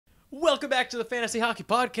Welcome back to the Fantasy Hockey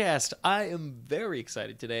Podcast. I am very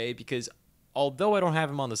excited today because although I don't have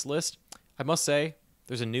him on this list, I must say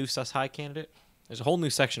there's a new Sus High candidate. There's a whole new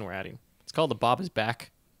section we're adding. It's called the Bob is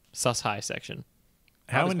Back Sus High section.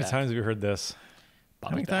 How many times have you heard this?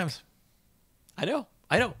 Bob How many times? I know.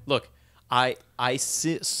 Look, I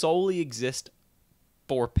solely exist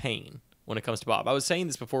for pain when it comes to Bob. I was saying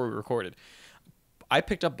this before we recorded. I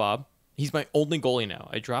picked up Bob. He's my only goalie now.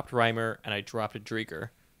 I dropped Reimer and I dropped a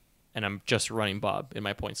Drieger, and I'm just running Bob in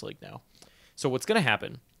my points league now. So what's going to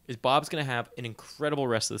happen is Bob's going to have an incredible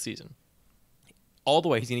rest of the season. All the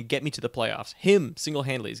way, he's going to get me to the playoffs. Him,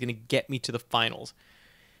 single-handedly, is going to get me to the finals.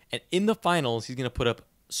 And in the finals, he's going to put up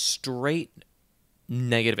straight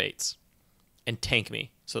 -8s and tank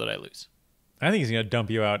me so that I lose. I think he's going to dump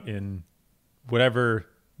you out in whatever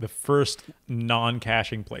the first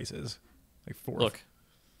non-cashing place is. Like fourth.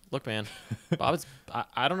 Look, man. Bob is,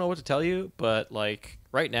 I don't know what to tell you, but like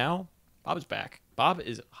right now, Bob is back. Bob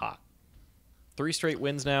is hot. 3 straight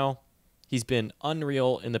wins now. He's been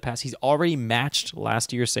unreal in the past. He's already matched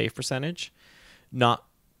last year's save percentage. Not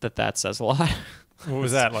that says a lot. What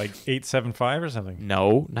was that, like 875 or something?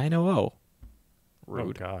 No, 900.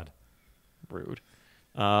 Rude. Oh, God. Rude.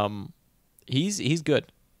 He's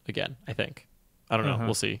good again, I think. I don't know.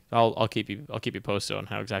 We'll see. I'll keep you posted on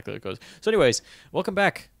how exactly it goes. So anyways, welcome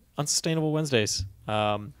back. Unsustainable Wednesdays.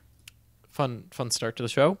 Fun start to the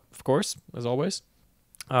show, of course, as always.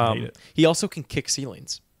 Hate it. He also can kick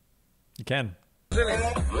ceilings. You can. Yeah,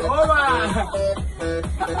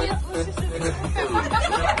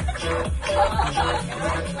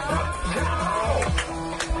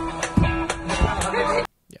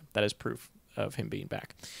 that is proof of him being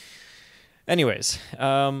back. Anyways,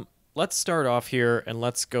 let's start off here and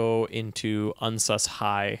let's go into Unsus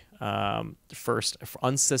High first.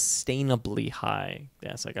 Unsustainably High.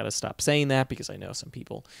 Yes, I got to stop saying that because I know some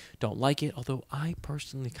people don't like it, although I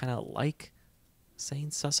personally kind of like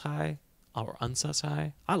saying Sus High or Unsus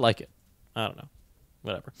High. I like it. I don't know.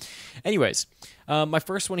 Whatever. Anyways, my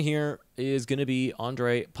first one here is going to be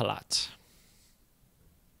Ondrej Palat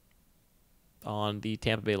on the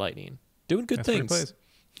Tampa Bay Lightning. Doing good things.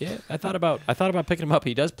 Yeah, I thought about picking him up.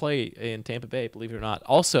 He does play in Tampa Bay, believe it or not.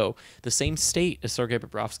 Also, the same state as Sergei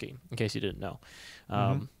Bobrovsky, in case you didn't know.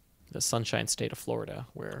 The Sunshine State of Florida,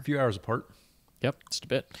 where A few hours apart. Yep, just a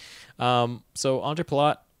bit. So Ondrej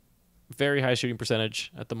Palat, very high shooting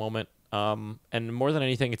percentage at the moment. And more than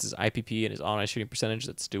anything, it's his IPP and his on-ice shooting percentage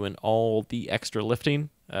that's doing all the extra lifting.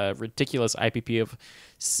 Ridiculous IPP of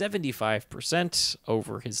 75%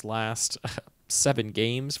 over his last 7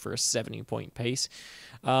 games for a 70-point pace.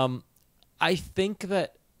 I think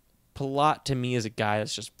that Palat, to me, is a guy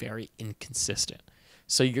that's just very inconsistent.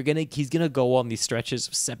 So he's gonna go on these stretches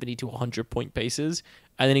of 70 to 100-point paces,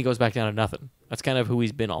 and then he goes back down to nothing. That's kind of who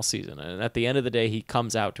he's been all season. And at the end of the day, he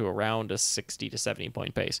comes out to around a 60 to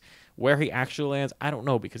 70-point pace. Where he actually lands, I don't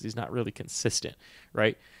know, because he's not really consistent,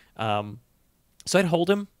 right? So I'd hold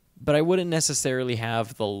him, but I wouldn't necessarily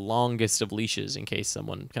have the longest of leashes in case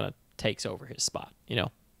someone kind of takes over his spot, you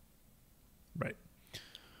know? Right.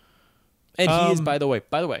 And he is, by the way,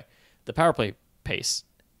 the power play pace,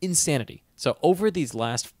 insanity. So over these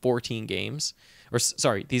last 14 games,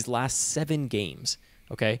 these last 7 games,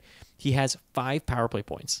 okay, he has 5 power play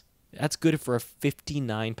points. That's good for a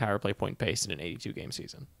 59 power play point pace in an 82-game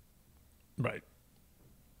season. Right.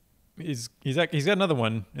 He's got another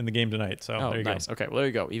one in the game tonight, so there you nice. go. Okay, well, there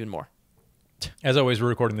you go. Even more. As always, we're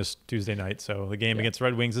recording this Tuesday night, so the game against the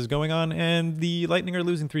Red Wings is going on, and the Lightning are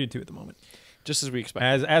losing 3-2 at the moment. Just as we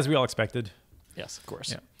expected. As we all expected. Yes, of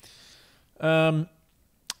course. Yeah. All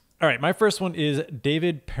right, my first one is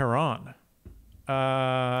David Perron.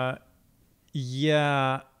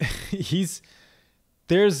 Yeah,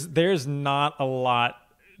 there's not a lot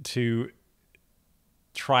to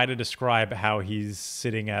try to describe how he's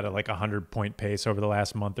sitting at a 100-point pace over the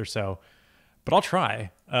last month or so, but I'll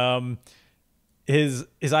try. His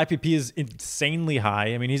IPP is insanely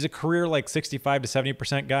high. I mean, he's a career 65 to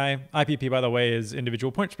 70% guy. IPP, by the way, is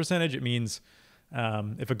individual points percentage. It means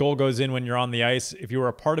if a goal goes in when you're on the ice, if you were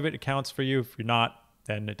a part of it, it counts for you. If you're not,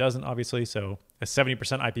 then it doesn't, obviously. So a 70%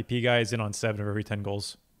 IPP guy is in on 7 of every 10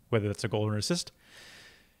 goals, whether that's a goal or an assist.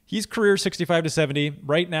 He's career 65 to 70.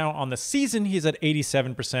 Right now on the season, he's at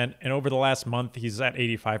 87%. And over the last month, he's at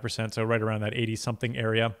 85%. So right around that 80-something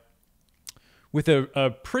area with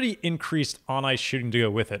a pretty increased on-ice shooting to go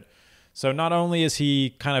with it. So not only is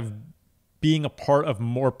he kind of being a part of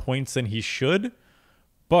more points than he should,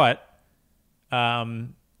 but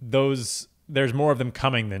there's more of them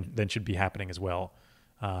coming than should be happening as well.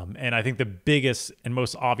 And I think the biggest and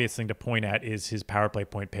most obvious thing to point at is his power play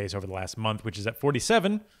point pace over the last month, which is at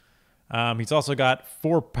 47, He's also got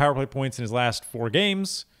 4 power play points in his last 4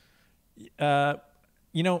 games. That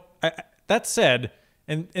said,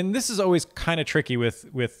 and this is always kind of tricky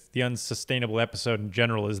with the unsustainable episode in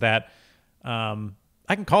general, is that I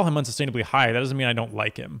can call him unsustainably high. That doesn't mean I don't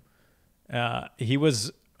like him. He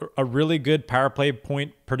was a really good power play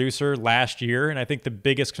point producer last year, and I think the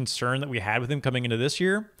biggest concern that we had with him coming into this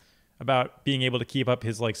year about being able to keep up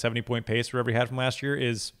his like 70-point pace, whatever he had from last year,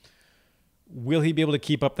 is will he be able to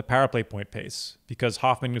keep up the power play point pace? Because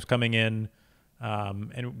Hoffman was coming in,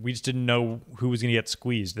 and we just didn't know who was going to get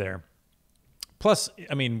squeezed there. Plus,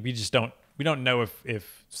 I mean, we don't know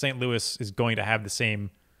if St. Louis is going to have the same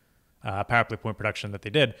power play point production that they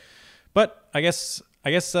did. But I guess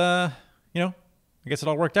it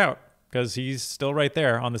all worked out because he's still right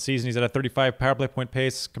there on the season. He's at a 35 power play point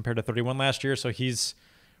pace compared to 31 last year, so he's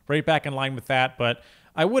right back in line with that. But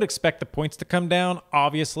I would expect the points to come down,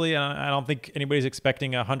 obviously. I don't think anybody's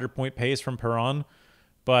expecting a 100-point pace from Perron.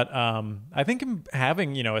 But I think him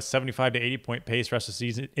having, a 75 to 80-point pace rest of the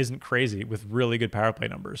season isn't crazy with really good power play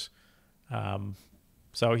numbers.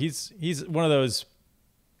 So he's one of those,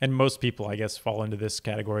 and most people, I guess, fall into this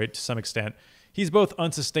category to some extent. He's both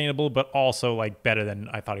unsustainable, but also like better than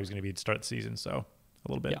I thought he was going to be to start the season. So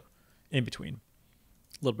a little bit in between.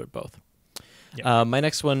 A little bit both. Yeah. My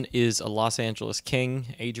next one is a Los Angeles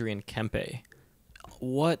King, Adrian Kempe.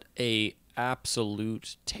 What a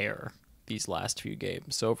absolute tear these last few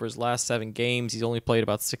games. So for his last 7 games, he's only played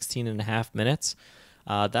about 16 and a half minutes.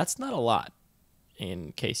 That's not a lot,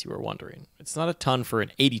 in case you were wondering. It's not a ton for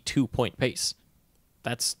an 82-point pace.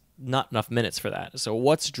 That's not enough minutes for that. So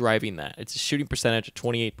what's driving that? It's a shooting percentage of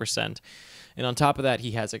 28%. And on top of that,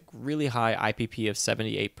 he has a really high IPP of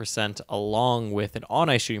 78%, along with an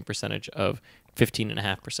on-ice shooting percentage of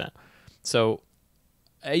 15.5%. So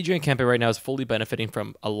Adrian Kempe right now is fully benefiting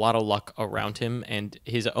from a lot of luck around him and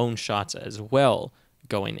his own shots as well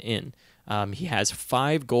going in. He has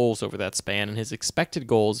 5 goals over that span, and his expected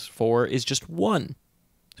goals for is just 1.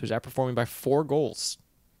 So he's outperforming by 4 goals.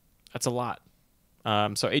 That's a lot.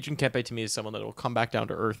 So Adrian Kempe to me is someone that will come back down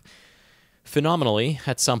to earth phenomenally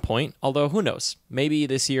at some point, although who knows? Maybe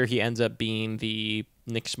this year he ends up being the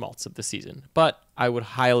Nick Schmaltz of the season, but I would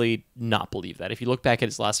highly not believe that. If you look back at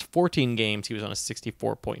his last 14 games, he was on a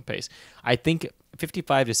 64-point pace. I think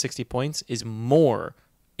 55 to 60 points is more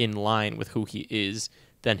in line with who he is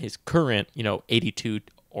than his current, 82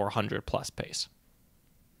 or 100-plus pace.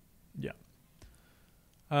 Yeah.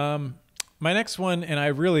 My next one, and I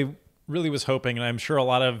really was hoping, and I'm sure a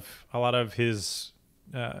lot of his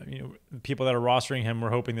people that are rostering him were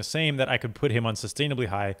hoping the same, that I could put him on Sustainably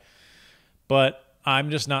High, but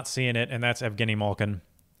I'm just not seeing it, and that's Evgeny Malkin.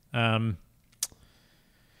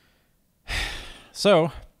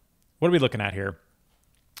 So what are we looking at here?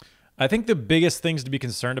 I think the biggest things to be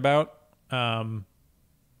concerned about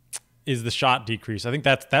is the shot decrease. I think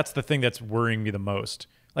that's the thing that's worrying me the most.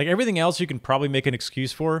 Like everything else you can probably make an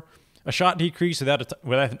excuse for. A shot decrease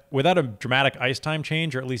without a dramatic ice time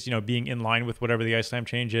change, or at least being in line with whatever the ice time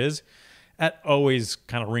change is, that always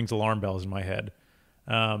kind of rings alarm bells in my head.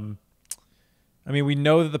 We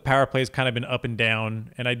know that the power play has kind of been up and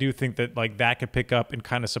down, and I do think that that could pick up and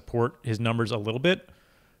kind of support his numbers a little bit.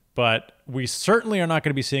 But we certainly are not going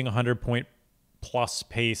to be seeing 100-point plus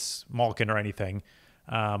pace Malkin or anything.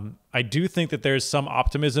 I do think that there's some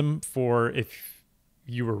optimism for if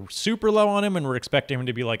you were super low on him and we're expecting him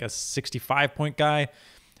to be like a 65-point guy.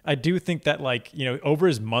 I do think that over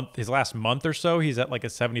his last month or so, he's at like a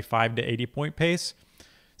 75 to 80-point pace.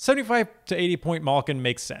 75 to 80-point Malkin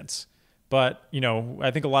makes sense. But,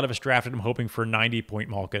 I think a lot of us drafted him hoping for 90-point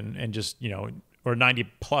Malkin and just, or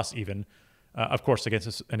 90 plus even, of course,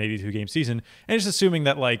 against an 82-game season. And just assuming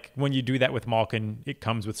that when you do that with Malkin, it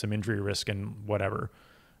comes with some injury risk and whatever.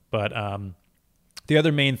 But the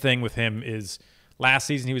other main thing with him is last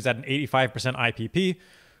season he was at an 85% IPP,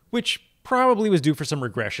 which probably was due for some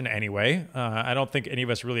regression anyway. I don't think any of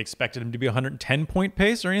us really expected him to be 110-point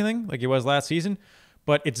pace or anything like he was last season.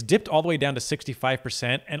 But it's dipped all the way down to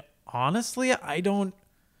 65%. And honestly, I don't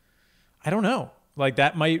know.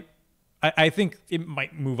 I think it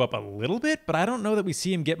might move up a little bit, but I don't know that we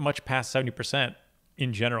see him get much past 70%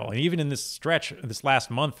 in general. And even in this stretch, this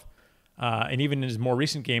last month, and even in his more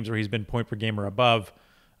recent games where he's been point per game or above,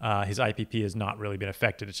 his IPP has not really been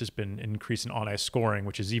affected. It's just been an increase in on-ice scoring,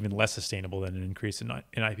 which is even less sustainable than an increase in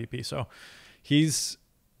IPP. So he's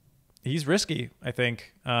risky, I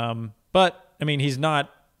think. But he's not.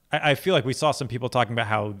 I feel like we saw some people talking about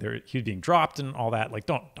how he was being dropped and all that.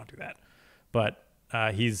 Don't do that. But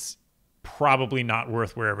he's probably not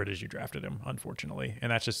worth wherever it is you drafted him, unfortunately.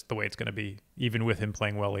 And that's just the way it's going to be, even with him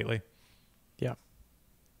playing well lately. Yeah.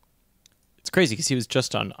 crazy because he was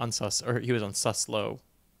just on Unsus, or he was on Sus Low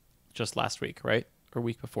just last week, right? Or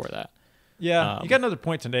week before that. Yeah, he got another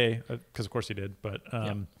point today because, of course, he did. But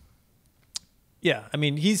yeah, I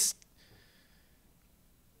mean, he's.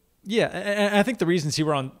 Yeah, and I think the reasons he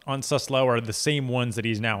were on Sus Low are the same ones that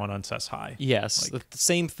he's now on Unsus High. Yes, the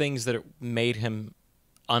same things that made him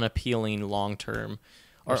unappealing long term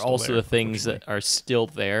are also the things that are still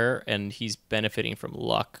there, and he's benefiting from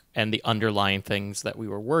luck, and the underlying things that we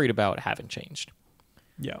were worried about haven't changed.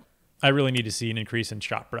 Yeah, I really need to see an increase in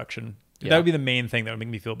shot production. Yeah. That would be the main thing that would make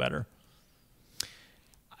me feel better.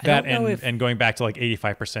 That and going back to like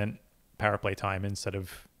 85% power play time instead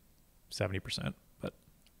of 70%. But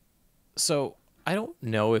so I don't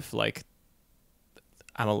know if like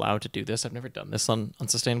I'm allowed to do this. I've never done this on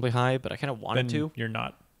Unsustainably High, but I kind of wanted to. You're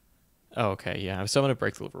not. Oh, okay, yeah. So I'm going to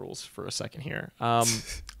break the rules for a second here. I'm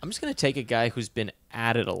just going to take a guy who's been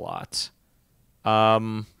added a lot.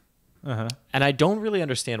 And I don't really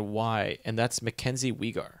understand why, and that's Mackenzie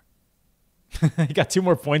Weegar. He got 2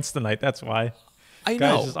 more points tonight. That's why. I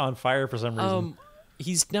know. Guy's just on fire for some reason.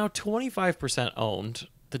 He's now 25% owned.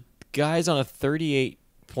 The guy's on a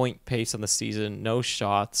 38-point pace on the season. No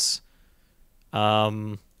shots.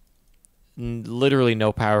 Literally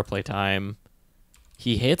no power play time.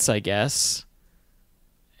 He hits, I guess,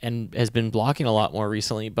 and has been blocking a lot more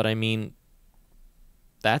recently. But, I mean,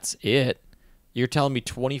 that's it. You're telling me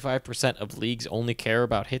 25% of leagues only care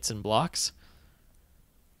about hits and blocks?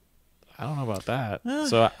 I don't know about that.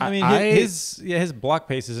 So I mean, his block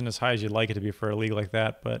pace isn't as high as you'd like it to be for a league like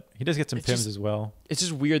that, but he does get some PIMs as well. It's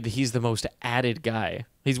just weird that he's the most added guy.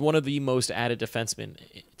 He's one of the most added defensemen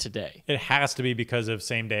today. It has to be because of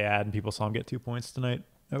same-day ad, and people saw him get 2 points tonight.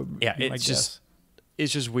 Yeah, it's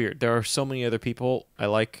just weird. There are so many other people I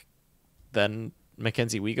like than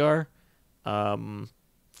Mackenzie Weegar.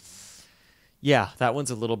 Yeah, that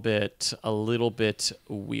one's a little bit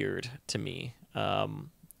weird to me.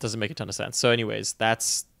 Doesn't make a ton of sense. So anyways,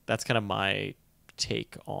 that's kind of my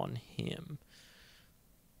take on him.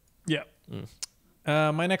 Yeah.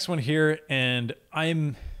 My next one here, and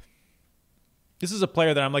this is a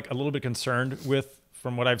player that I'm like a little bit concerned with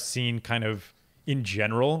from what I've seen kind of in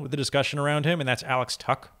general with the discussion around him, and that's Alex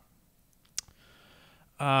Tuck.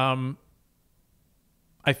 I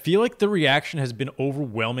feel like the reaction has been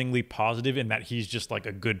overwhelmingly positive in that he's just like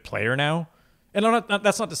a good player now. And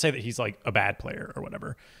that's not to say that he's like a bad player or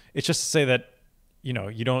whatever. It's just to say that, you know,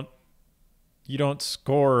 you don't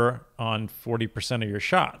score on 40% of your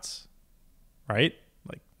shots, right?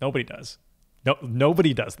 Like nobody does. No,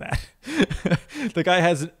 nobody does that. The guy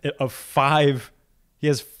has he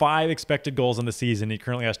has 5 expected goals on the season. He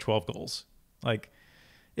currently has 12 goals. Like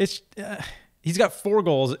he's got 4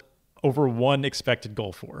 goals over 1 expected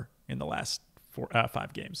goal for in the last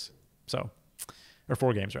 5 games. Or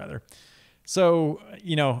 4 games rather. So,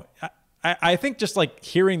 you know, I think just like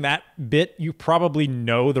hearing that bit, you probably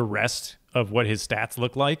know the rest of what his stats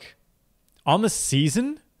look like. On the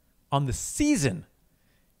season,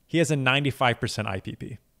 he has a 95%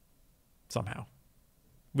 IPP somehow,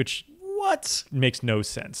 which makes no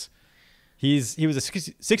sense. He was a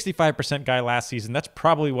 65% guy last season. That's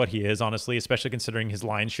probably what he is, honestly, especially considering his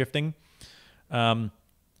line shifting.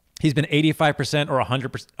 He's been 85% or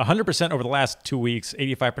 100% over the last 2 weeks,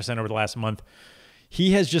 85% over the last month.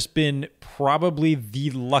 He has just been probably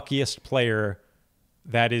the luckiest player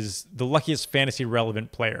that is the luckiest fantasy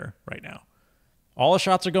relevant player right now. All the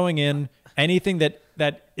shots are going in. Anything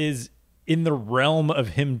that is in the realm of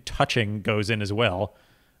him touching goes in as well.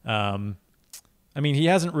 I mean, he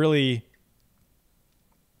hasn't really.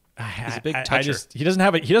 He's a big toucher. He doesn't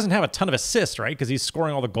have a ton of assists, right? Because he's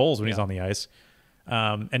scoring all the goals when he's on the ice.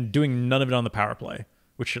 And doing none of it on the power play,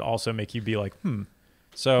 which should also make you be like,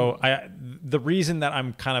 So the reason that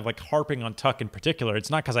I'm kind of like harping on Tuck in particular, it's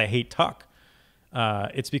not because I hate Tuck.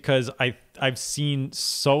 It's because I've seen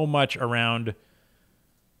so much around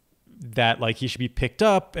that like he should be picked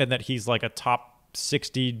up and that he's like a top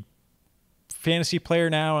 60 fantasy player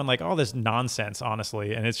now and like all this nonsense,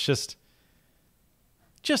 honestly. And it's just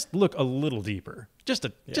look a little deeper, just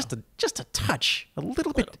a touch, a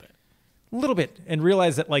little bit, and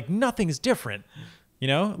realize that like nothing's different, you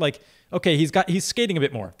know, like, okay, he's skating a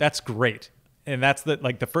bit more. That's great. And that's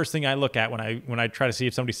the first thing I look at when I try to see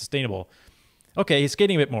if somebody's sustainable. Okay, he's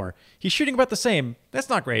skating a bit more. He's shooting about the same. That's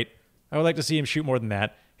not great. I would like to see him shoot more than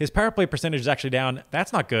that. His power play percentage is actually down.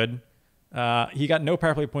 That's not good. He got no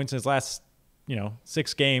power play points in his last,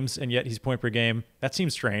 6 games, and yet he's point per game. That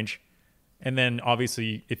seems strange. And then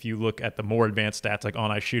obviously, if you look at the more advanced stats like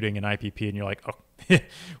on-ice shooting and IPP, and you're like, oh,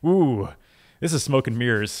 ooh, this is smoke and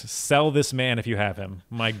mirrors. Sell this man if you have him.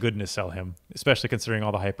 My goodness, sell him, especially considering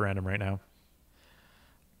all the hype around him right now.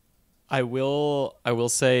 I will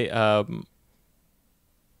say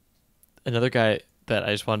another guy that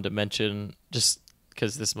I just wanted to mention, just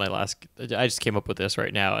because this is my last. I just came up with this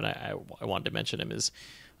right now, and I wanted to mention him is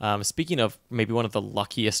speaking of maybe one of the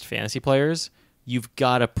luckiest fantasy players. You've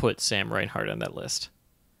got to put Sam Reinhart on that list.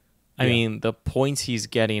 I mean, the points he's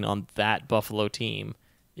getting on that Buffalo team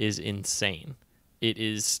is insane. It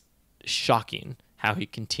is shocking how he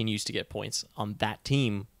continues to get points on that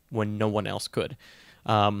team when no one else could.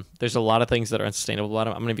 There's a lot of things that are unsustainable about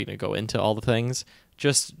him. I'm not even going to go into all the things.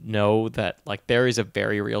 Just know that like there is a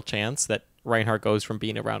very real chance that Reinhardt goes from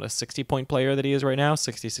being around a 60-point player that he is right now,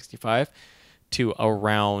 60, 65, to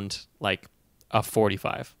around like a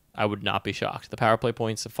 45. I would not be shocked. The power play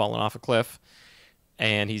points have fallen off a cliff,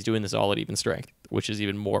 and he's doing this all at even strength, which is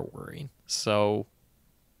even more worrying. So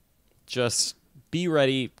just be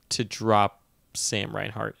ready to drop Sam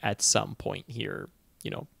Reinhart at some point here,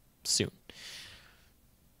 soon.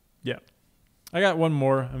 Yeah. I got one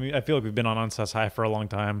more. I mean, I feel like we've been on Unsus High for a long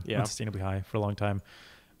time. Yeah. Unsustainably High for a long time.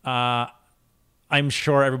 I'm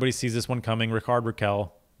sure everybody sees this one coming.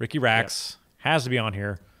 Ricky Rax has to be on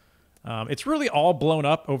here. It's really all blown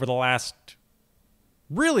up over the last,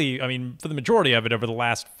 for the majority of it, over the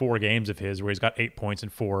last 4 games of his, where he's got 8 points in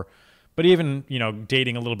 4. But even,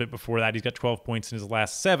 dating a little bit before that, he's got 12 points in his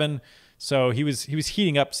last 7. So he was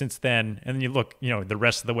heating up since then. And then you look, the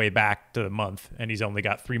rest of the way back to the month, and he's only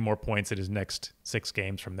got 3 more points in his next 6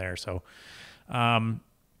 games from there. So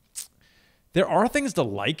there are things to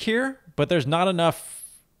like here, but there's not enough.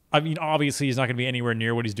 I mean, obviously he's not going to be anywhere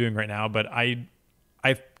near what he's doing right now, but I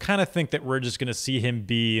kind of think that we're just going to see him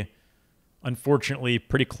be, unfortunately,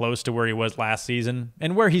 pretty close to where he was last season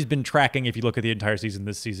and where he's been tracking if you look at the entire season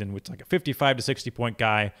this season, with like a 55 to 60 point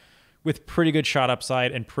guy with pretty good shot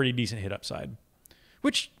upside and pretty decent hit upside,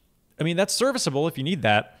 which, that's serviceable if you need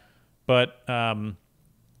that. But the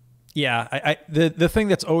thing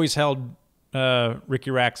that's always held Ricky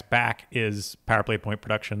Rax back is power play point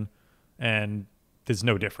production, and it's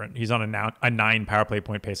no different. He's on a 9 power play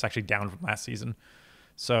point pace, actually down from last season.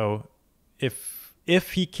 So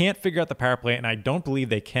if he can't figure out the power play, and I don't believe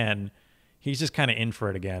they can, he's just kind of in for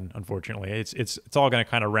it again, unfortunately. It's all going to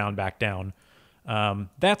kind of round back down.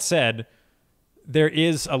 That said, there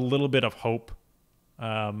is a little bit of hope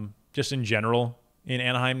just in general in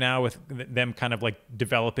Anaheim now, with them kind of like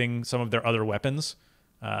developing some of their other weapons.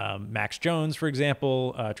 Max Jones, for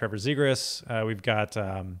example, Trevor Zegras. We've got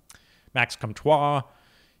Max Comtois.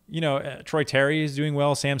 Troy Terry is doing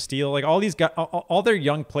well. Sam Steele, like all these guys, all their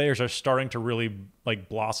young players are starting to really like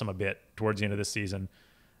blossom a bit towards the end of this season.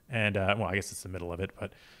 And I guess it's the middle of it,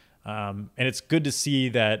 but and it's good to see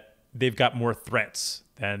that they've got more threats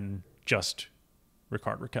than just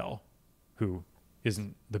Ricard Raquel, who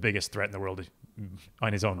isn't the biggest threat in the world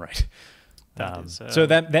on his own right. So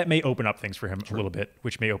that may open up things for him a little bit,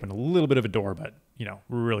 which may open a little bit of a door, but we're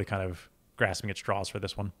really kind of grasping at straws for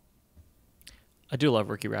this one. I do love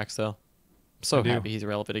Ricky Rax, though. I'm so happy he's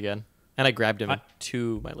relevant again. And I grabbed him in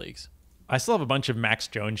 2 of my leagues. I still have a bunch of Max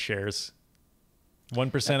Jones shares.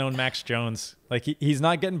 1% own Max Jones. Like, he's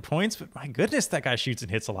not getting points, but my goodness, that guy shoots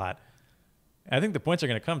and hits a lot. I think the points are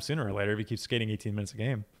going to come sooner or later if he keeps skating 18 minutes a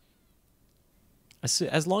game.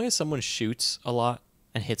 As long as someone shoots a lot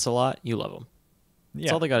and hits a lot, you love them.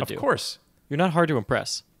 That's all they got to do. Of course. You're not hard to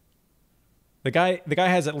impress. The guy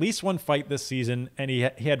has at least 1 fight this season, and he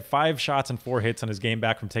had 5 shots and 4 hits on his game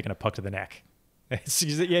back from taking a puck to the neck.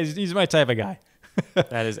 He's my type of guy.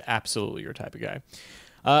 That is absolutely your type of guy.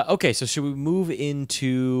 Okay, so should we move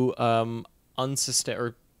into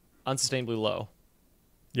unsustainably low?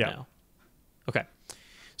 Yeah. Now? Okay.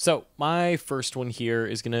 So my first one here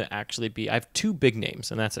is going to actually be, I have 2 big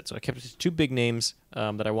names, and that's it. So I kept it to 2 big names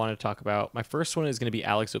that I wanted to talk about. My first one is going to be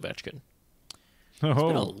Alex Ovechkin. It's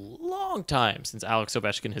been a long time since Alex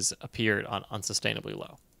Ovechkin has appeared on Unsustainably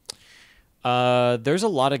Low. There's a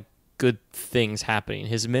lot of good things happening.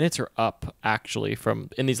 His minutes are up, actually, I'm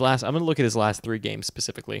going to look at his last 3 games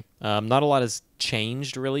specifically. Not a lot has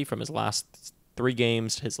changed, really, from his last 3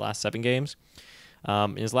 games to his last 7 games.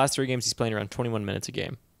 In his last 3 games, he's playing around 21 minutes a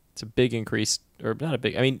game. It's a big increase, or not a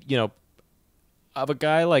big, of a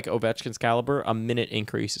guy like Ovechkin's caliber, a minute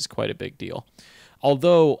increase is quite a big deal.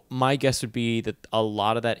 Although my guess would be that a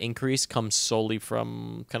lot of that increase comes solely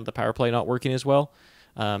from kind of the power play not working as well.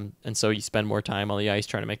 And so you spend more time on the ice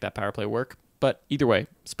trying to make that power play work. But either way,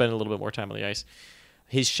 spend a little bit more time on the ice.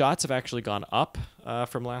 His shots have actually gone up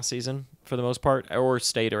from last season for the most part, or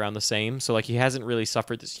stayed around the same. So like he hasn't really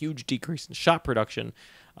suffered this huge decrease in shot production.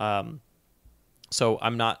 So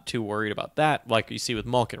I'm not too worried about that. Like you see with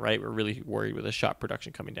Malkin, right? We're really worried with his shot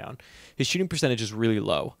production coming down. His shooting percentage is really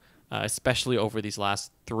low. especially over these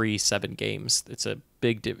last 7 games. It's a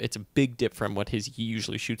big dip from what he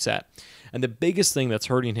usually shoots at. And the biggest thing that's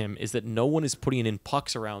hurting him is that no one is putting in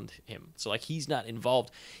pucks around him. So like he's not involved.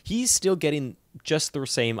 He's still getting just the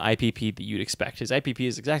same IPP that you'd expect. His IPP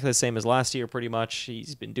is exactly the same as last year pretty much.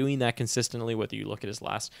 He's been doing that consistently, whether you look at his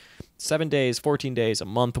last 7 days, 14 days, a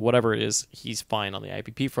month, whatever it is, he's fine on the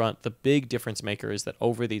IPP front. The big difference maker is that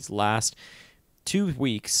over these last 2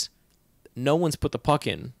 weeks, no one's put the puck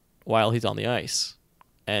in while he's on the ice.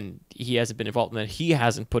 And he hasn't been involved in that. He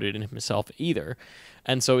hasn't put it in himself either.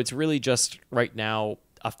 And so it's really just right now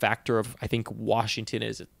a factor of, I think, Washington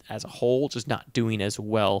is as a whole just not doing as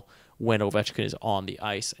well when Ovechkin is on the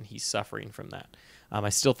ice, and he's suffering from that. I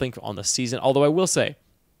still think on the season, although I will say,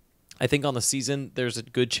 I think on the season, there's a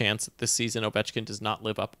good chance that this season Ovechkin does not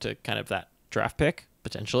live up to kind of that draft pick,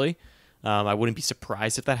 potentially. I wouldn't be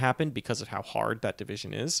surprised if that happened because of how hard that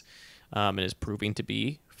division is and is proving to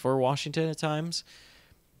be for Washington at times.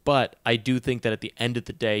 But I do think that at the end of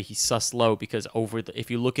the day, he's sus low because if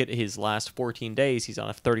you look at his last 14 days, he's on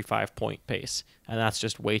a 35-point pace. And that's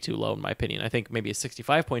just way too low, in my opinion. I think maybe a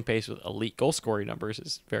 65-point pace with elite goal scoring numbers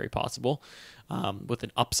is very possible, with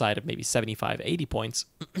an upside of maybe 75, 80 points.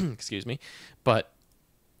 Excuse me. But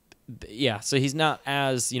yeah, so he's not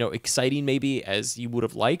as exciting maybe as you would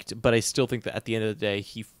have liked, but I still think that at the end of the day,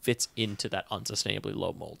 he fits into that unsustainably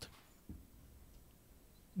low mold.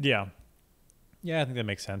 Yeah. Yeah, I think that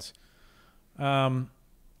makes sense. All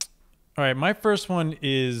right, my first one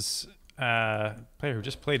is a player who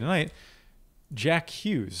just played tonight, Jack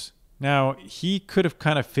Hughes. Now, he could have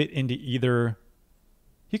kind of fit into either...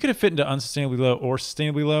 He could have fit into Unsustainably Low or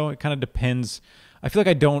Sustainably Low. It kind of depends. I feel like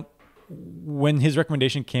I don't... When his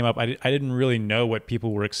recommendation came up, I didn't really know what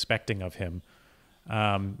people were expecting of him.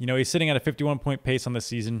 He's sitting at a 51-point pace on the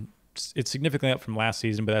season. It's significantly up from last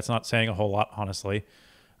season, but that's not saying a whole lot, honestly.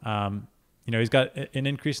 He's got an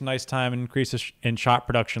increase in ice time, an increase in shot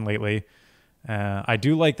production lately. I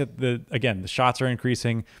do like that the shots are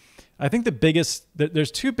increasing. I think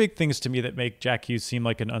there's 2 big things to me that make Jack Hughes seem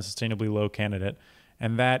like an unsustainably low candidate.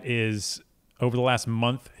 And that is over the last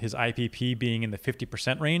month, his IPP being in the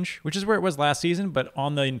 50% range, which is where it was last season. But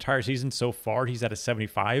on the entire season so far, he's at a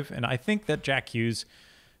 75. And I think that Jack Hughes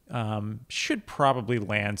should probably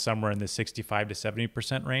land somewhere in the 65 to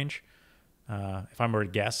 70% range, if I were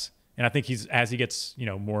to guess. And I think as he gets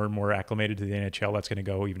more and more acclimated to the NHL, that's going to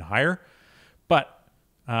go even higher. But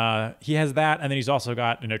he has that, and then he's also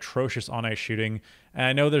got an atrocious on-ice shooting. And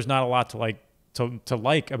I know there's not a lot to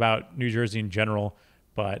like about New Jersey in general,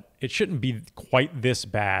 but it shouldn't be quite this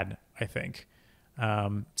bad, I think.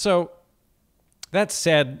 So that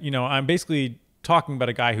said, I'm basically talking about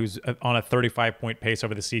a guy who's on a 35-point pace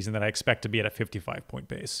over the season that I expect to be at a 55-point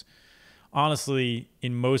pace. Honestly,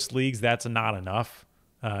 in most leagues, that's not enough.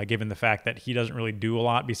 Given the fact that he doesn't really do a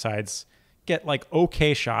lot besides get like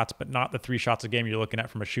okay shots, but not the 3 shots a game you're looking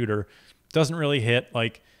at from a shooter. Doesn't really hit.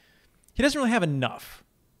 Like, he doesn't really have enough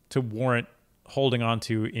to warrant holding on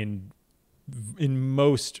to in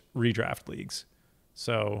most redraft leagues.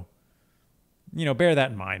 So, bear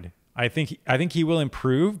that in mind. I think he will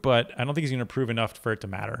improve, but I don't think he's going to improve enough for it to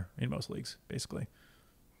matter in most leagues, basically.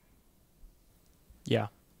 Yeah,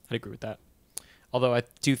 I'd agree with that. Although I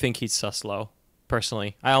do think he's sus low.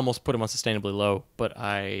 Personally, I almost put him on Sustainably Low, but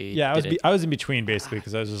I was in between basically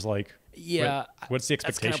because I was just like, what's the expectation?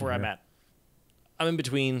 That's kind of where I'm at. I'm in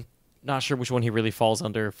between, not sure which one he really falls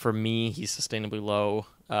under. For me, he's Sustainably Low.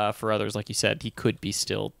 For others, like you said, he could be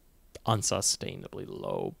still unsustainably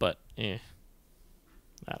low, but I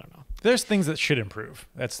don't know. There's things that should improve.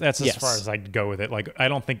 That's as far as I'd go with it. Like I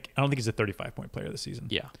don't think he's a 35-point player this season.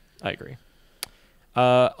 Yeah, I agree.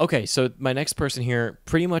 Okay, so my next person here,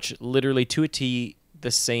 pretty much literally to a T, the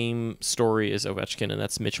same story as Ovechkin, and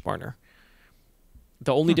that's Mitch Marner.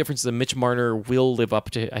 The only difference is that Mitch Marner will live up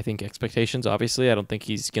to, I think, expectations, obviously. I don't think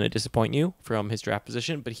he's going to disappoint you from his draft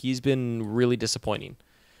position, but he's been really disappointing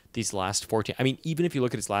these last 14. I mean, even if you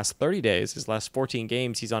look at his last 30 days, his last 14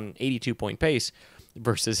 games, he's on an 82-point pace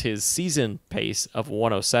versus his season pace of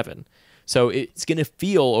 107. So it's going to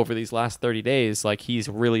feel over these last 30 days like he's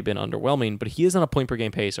really been underwhelming, but he is on a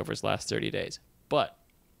point-per-game pace over his last 30 days. But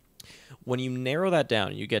when you narrow that down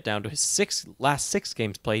and you get down to his last 6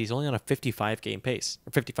 games played, he's only on a 55-game pace,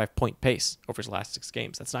 or 55-point pace over his last 6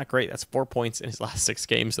 games. That's not great. That's 4 points in his last 6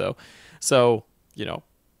 games, though. So,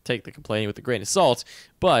 take the complaining with a grain of salt,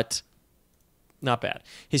 but not bad.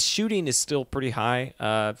 His shooting is still pretty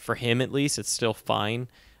high. For him, at least, it's still fine.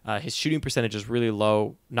 His shooting percentage is really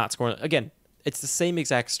low, not scoring. Again, it's the same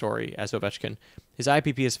exact story as Ovechkin. His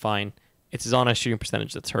IPP is fine. It's his on-ice shooting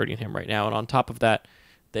percentage that's hurting him right now. And on top of that,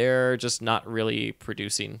 they're just not really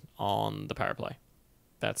producing on the power play.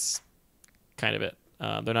 That's kind of it.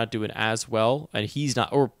 They're not doing as well, and he's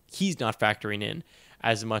not factoring in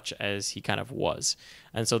as much as he kind of was.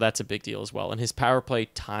 And so that's a big deal as well. And his power play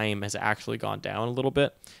time has actually gone down a little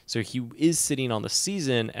bit. So he is sitting on the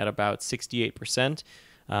season at about 68%.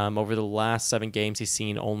 Over the last 7 games, he's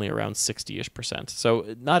seen only around 60-ish%.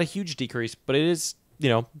 So not a huge decrease, but it is,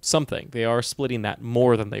 something. They are splitting that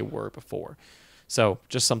more than they were before. So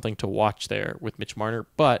just something to watch there with Mitch Marner.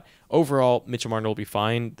 But overall, Mitch Marner will be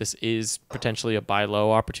fine. This is potentially a buy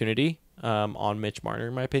low opportunity on Mitch Marner,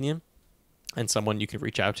 in my opinion, and someone you can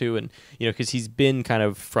reach out to. And, because he's been kind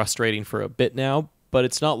of frustrating for a bit now, but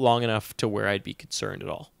it's not long enough to where I'd be concerned at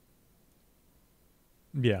all.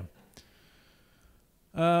 Yeah.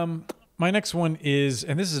 My next one is,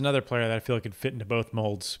 and this is another player that I feel like could fit into both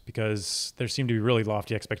molds because there seem to be really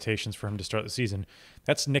lofty expectations for him to start the season.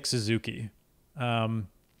 That's Nick Suzuki. Man,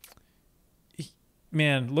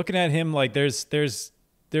 looking at him, like there's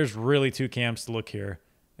really two camps to look here.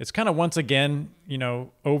 It's kind of once again,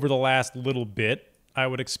 over the last little bit, I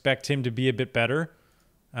would expect him to be a bit better.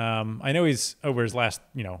 I know he's over his last,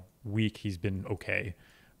 week, he's been okay,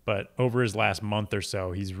 but over his last month or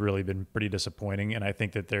so, he's really been pretty disappointing. And I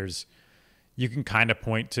think that you can kind of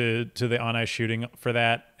point to the on-ice shooting for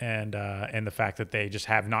that, and the fact that they just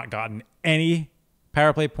have not gotten any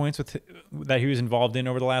power play points that he was involved in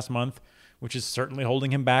over the last month, which is certainly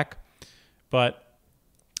holding him back. But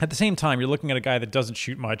at the same time, you're looking at a guy that doesn't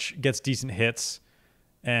shoot much, gets decent hits,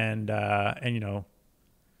 and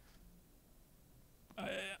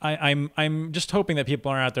I'm just hoping that people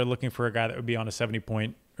aren't out there looking for a guy that would be on a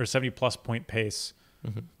 70+ point pace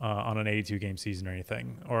on an 82 game season or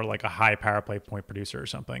anything, or like a high power play point producer or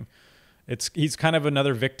something. He's kind of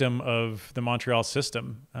another victim of the Montreal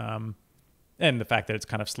system. And the fact that it's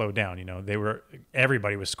kind of slowed down.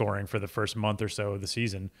 Everybody was scoring for the first month or so of the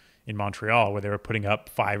season in Montreal, where they were putting up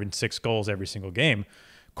 5 and 6 goals every single game.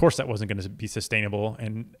 Of course, that wasn't going to be sustainable,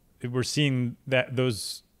 and we're seeing that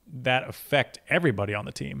affect everybody on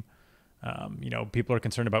the team. People are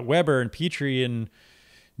concerned about Weber and Petrie and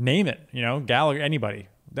name it. Gallagher, anybody.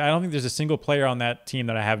 I don't think there's a single player on that team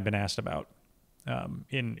that I haven't been asked about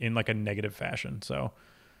in like a negative fashion. So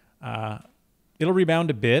it'll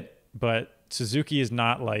rebound a bit, but Suzuki is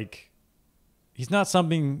not he's not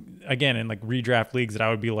something, again, in like redraft leagues that I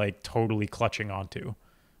would be like totally clutching onto.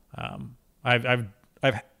 I've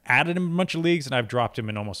added him in a bunch of leagues and I've dropped him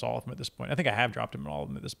in almost all of them at this point. I think I have dropped him in all of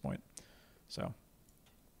them at this point. So.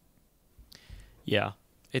 Yeah,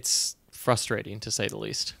 it's frustrating to say the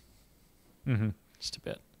least. Mm-hmm. Just a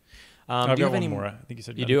bit. I've got one more. I think you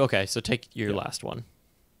said you do? Okay, so take your last one.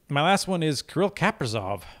 My last one is Kirill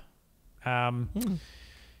Kaprizov.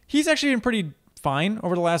 He's actually been pretty fine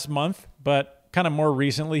over the last month, but kind of more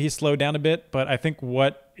recently he's slowed down a bit. But I think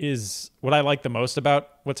what I like the most about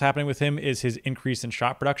what's happening with him is his increase in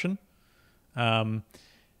shot production.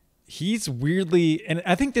 He's weirdly, and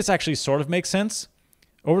I think this actually sort of makes sense.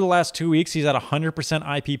 Over the last 2 weeks, he's at 100%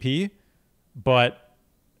 IPP, but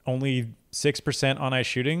only 6% on ice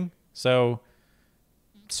shooting. So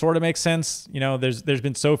sort of makes sense. There's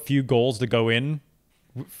been so few goals to go in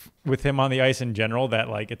with him on the ice in general that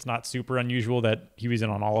like it's not super unusual that he was in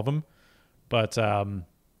on all of them. But I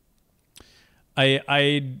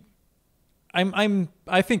think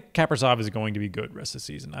Kaprizov is going to be good rest of the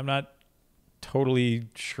season. I'm not totally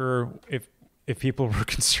sure if people were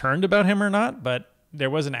concerned about him or not, but there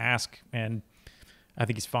was an ask, and I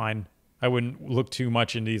think he's fine. I wouldn't look too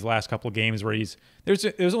much into these last couple of games where there's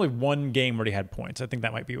only one game where he had points. I think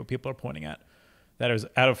that might be what people are pointing at. That it was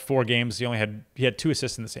out of 4 games, he had 2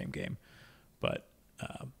 assists in the same game. But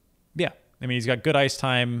yeah, I mean, he's got good ice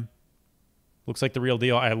time. Looks like the real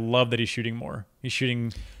deal. I love that he's shooting more. He's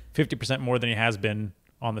shooting 50% more than he has been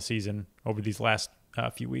on the season over these last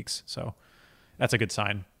few weeks. So that's a good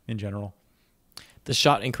sign in general. The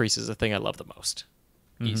shot increase is the thing I love the most.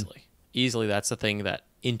 Easily, that's the thing that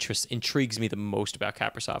intrigues me the most about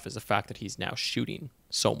Kaprizov is the fact that he's now shooting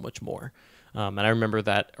so much more. And I remember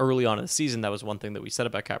that early on in the season, that was one thing that we said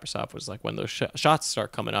about Kaprizov was like when those shots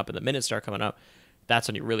start coming up and the minutes start coming up, that's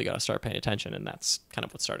when you really got to start paying attention. And that's kind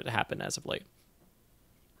of what started to happen as of late.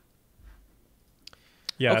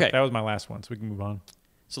 Yeah, okay. That was my last one, so we can move on.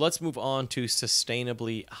 So let's move on to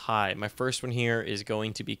Sustainably High. My first one here is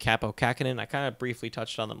going to be Capo Kakinen. I kind of briefly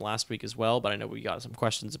touched on them last week as well, but I know we got some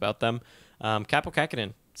questions about them. Capo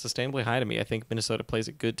Kakinen, Sustainably High to me. I think Minnesota plays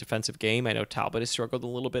a good defensive game. I know Talbot has struggled a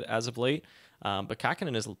little bit as of late, but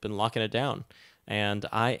Kakinen has been locking it down. And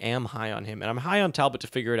I am high on him. And I'm high on Talbot to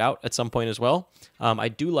figure it out at some point as well. I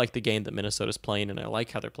do like the game that Minnesota's playing, and I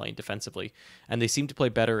like how they're playing defensively. And they seem to play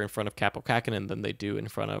better in front of Capo Kakinen than they do in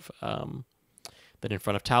front of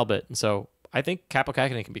Talbot. And so I think Capo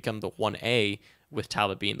Kakinen can become the 1A with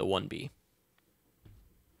Talbot being the 1B.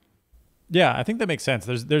 Yeah, I think that makes sense.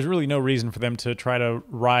 There's really no reason for them to try to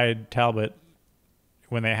ride Talbot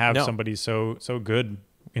when they have somebody so good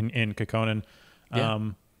in Kokkonen. Yeah.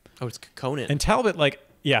 It's Kokkonen. And Talbot, Kokkonen.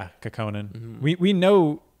 Mm-hmm. We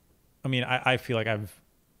know, I mean, I feel like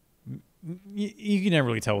you can never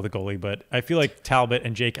really tell with a goalie, but I feel like Talbot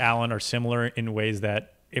and Jake Allen are similar in ways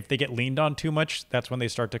that if they get leaned on too much, that's when they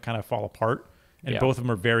start to kind of fall apart. And both of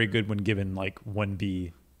them are very good when given like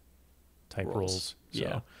 1B type roles.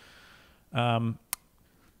 So,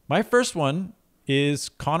 my first one is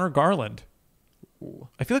Connor Garland. Ooh.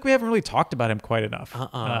 I feel like we haven't really talked about him quite enough.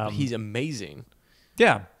 He's amazing.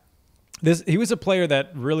 Yeah. He was a player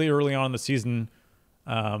that really early on in the season,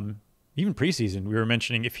 even preseason, we were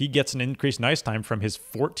mentioning if he gets an increased in ice time from his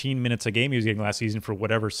 14 minutes a game he was getting last season for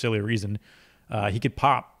whatever silly reason, he could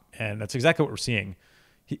pop. And that's exactly what we're seeing.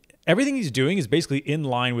 Everything he's doing is basically in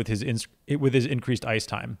line with his increased ice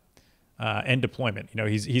time and deployment. You know,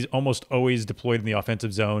 he's almost always deployed in the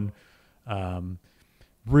offensive zone.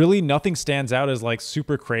 Really, nothing stands out as like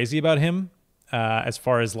super crazy about him as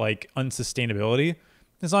far as like unsustainability.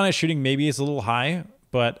 His on-ice shooting maybe is a little high,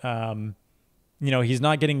 but he's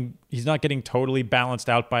not getting totally balanced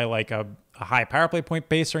out by like a high power play point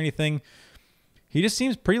base or anything. He just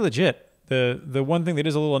seems pretty legit. The one thing that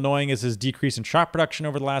is a little annoying is his decrease in shot production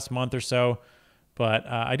over the last month or so, but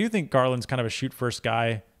I do think Garland's kind of a shoot first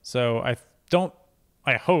guy, so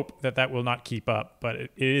I hope that will not keep up, but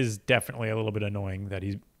it is definitely a little bit annoying that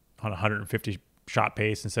he's on 150 shot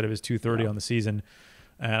pace instead of his 230 on the season,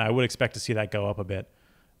 and I would expect to see that go up a bit.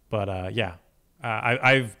 But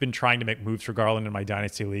I've been trying to make moves for Garland in my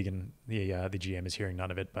dynasty league, and the GM is hearing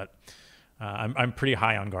none of it. But I'm pretty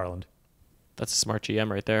high on Garland. That's a smart GM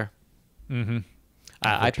right there. Mm-hmm.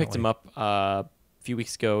 I picked him up a few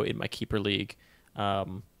weeks ago in my keeper league,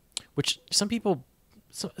 which somebody the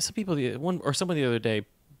other day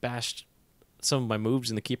bashed some of my moves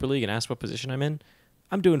in the keeper league and asked what position I'm in.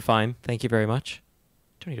 I'm doing fine, thank you very much.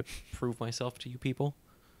 Don't need to prove myself to you people.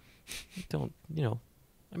 I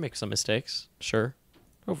make some mistakes, sure.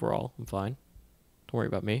 Overall, I'm fine. Don't worry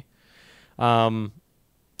about me.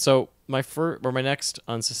 So my next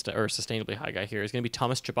sustainably high guy here is going to be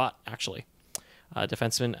Thomas Chabot, actually,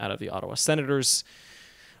 defenseman out of the Ottawa Senators.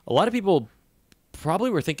 A lot of people probably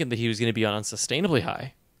were thinking that he was going to be on unsustainably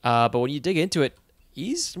high, but when you dig into it,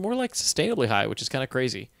 he's more like sustainably high, which is kind of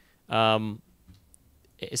crazy. So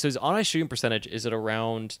his on-ice shooting percentage is at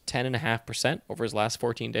around 10.5% over his last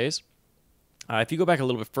 14 days. If you go back a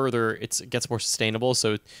little bit further, it gets more sustainable.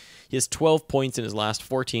 So he has 12 points in his last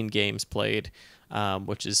 14 games played,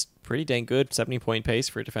 which is pretty dang good. 70-point pace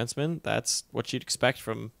for a defenseman. That's what you'd expect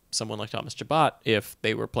from someone like Thomas Chabot if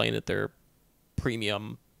they were playing at their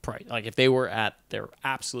premium price. Like if they were at their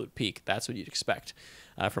absolute peak, that's what you'd expect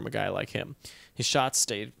from a guy like him. His shots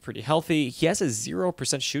stayed pretty healthy. He has a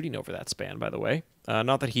 0% shooting over that span, by the way.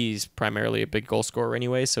 Not that he's primarily a big goal scorer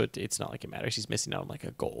anyway, so it's not like it matters. He's missing out on like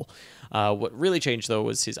a goal. What really changed, though,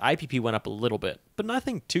 was his IPP went up a little bit, but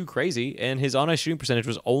nothing too crazy, and his on-ice shooting percentage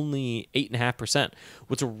was only 8.5%.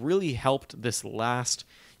 What's really helped this last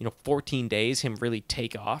 14 days him really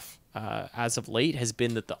take off as of late has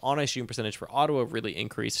been that the on-ice shooting percentage for Ottawa really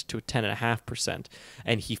increased to 10.5%,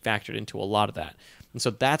 and he factored into a lot of that. And so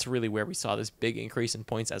that's really where we saw this big increase in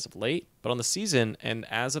points as of late. But on the season, and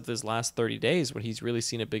as of this last 30 days, when he's really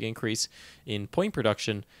seen a big increase in point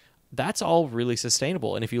production, that's all really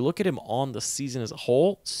sustainable. And if you look at him on the season as a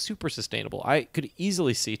whole, super sustainable. I could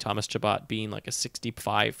easily see Thomas Chabot being like a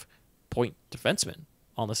 65-point defenseman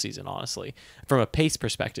on the season, honestly, from a pace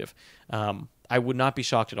perspective. I would not be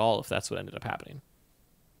shocked at all if that's what ended up happening.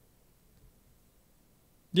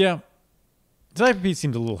 Yeah. His IPP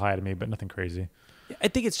seemed a little high to me, but nothing crazy. I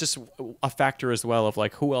think it's just a factor as well of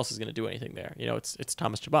like who else is going to do anything there. It's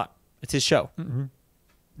Thomas Chabot. It's his show. Mm-hmm.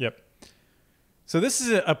 Yep. So this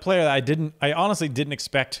is a player that I honestly didn't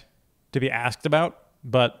expect to be asked about,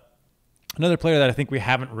 but another player that I think we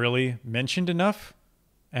haven't really mentioned enough,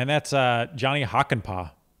 and that's Johnny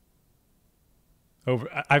Hakanpää.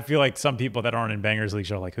 I feel like some people that aren't in Bangers League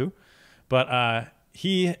are like, who? But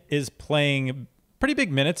he is playing pretty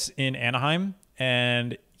big minutes in Anaheim,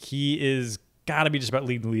 and he is got to be just about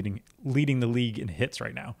leading the league in hits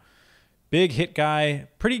right now. Big hit guy,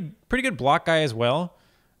 pretty good block guy as well,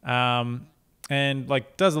 and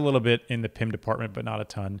like does a little bit in the PIM department, but not a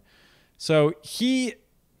ton. So he's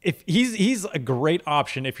a great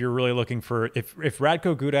option if you're really looking for if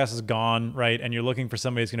Radko Gudas is gone, right, and you're looking for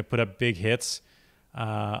somebody who's going to put up big hits.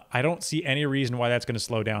 I don't see any reason why that's going to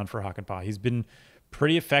slow down for Hakanpää. He's been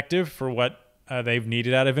pretty effective for what they've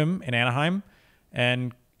needed out of him in Anaheim,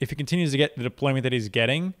 and if he continues to get the deployment that he's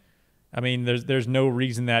getting, I mean, there's no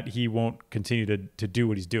reason that he won't continue to do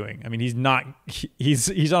what he's doing. I mean, he's on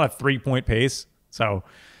a 3-point pace, so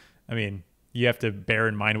I mean, you have to bear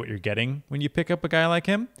in mind what you're getting when you pick up a guy like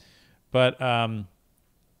him. But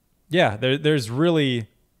yeah, there's really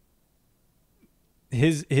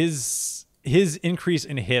his increase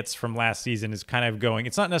in hits from last season is kind of going.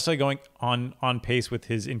 It's not necessarily going on pace with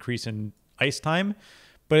his increase in ice time,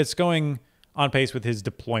 but it's going on pace with his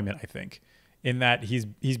deployment, I think, in that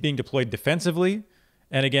he's being deployed defensively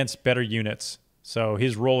and against better units. So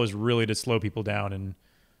his role is really to slow people down and,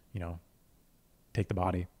 take the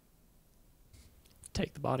body.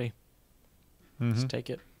 Take the body. Mm-hmm. Just take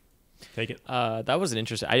it. Take it. That was an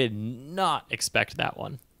interesting. I did not expect that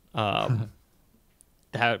one.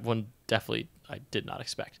 That one definitely I did not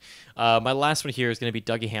expect. My last one here is going to be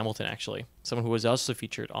Dougie Hamilton, actually. Someone who was also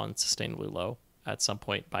featured on Sustainably Low at some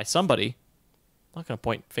point by somebody. I'm not going to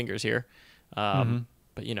point fingers here. But,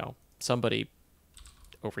 somebody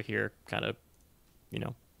over here kind of,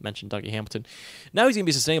 mentioned Dougie Hamilton. Now he's going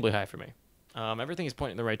to be sustainably high for me. Everything is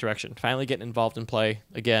pointing in the right direction. Finally getting involved in play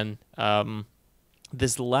again.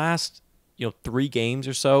 This last, 3 games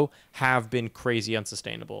or so have been crazy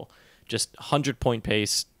unsustainable. Just 100-point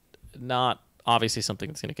pace, not obviously something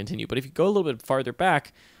that's going to continue. But if you go a little bit farther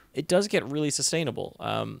back, it does get really sustainable.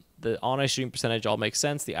 The on-ice shooting percentage all makes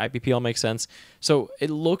sense. The IPP all makes sense. So it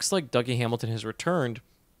looks like Dougie Hamilton has returned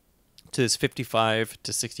to this 55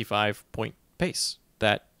 to 65-point pace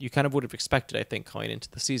that you kind of would have expected, I think, going into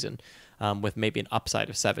the season, with maybe an upside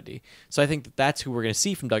of 70. So I think that's who we're going to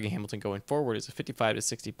see from Dougie Hamilton going forward is a 55 to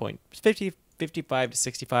 65 to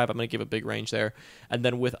 65. I'm going to give a big range there. And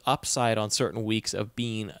then with upside on certain weeks of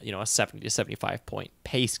being, a 70 to 75-point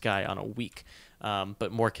pace guy on a week.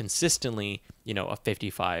 But more consistently, a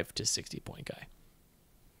 55 to 60-point guy.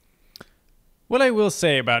 What I will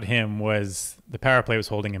say about him was the power play was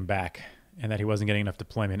holding him back and that he wasn't getting enough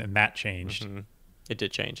deployment, and that changed. Mm-hmm. It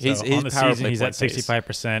did change. So his on the season, he's at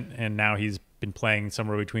 65%, and now he's been playing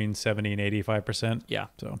somewhere between 70 and 85%. Yeah,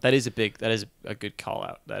 so that is a good call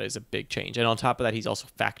out. That is a big change. And on top of that, he's also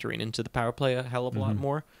factoring into the power play a hell of a lot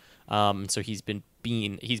more. So he's been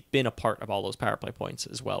a part of all those power play points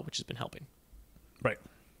as well, which has been helping. Right.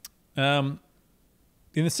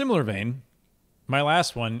 In a similar vein, my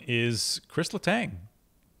last one is Chris Letang.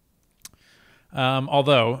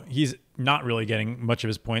 Although he's not really getting much of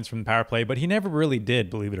his points from the power play, but he never really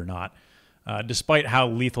did, believe it or not. Despite how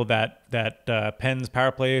lethal that Penn's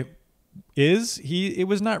power play is, it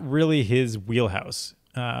was not really his wheelhouse.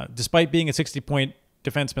 Despite being a 60-point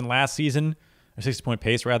defenseman last season, or 60-point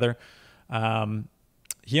pace rather,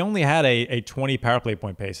 he only had a 20 power play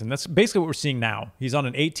point pace, and that's basically what we're seeing now. He's on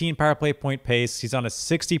an 18 power play point pace. He's on a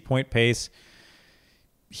 60-point pace.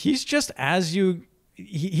 He's just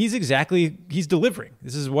he's delivering.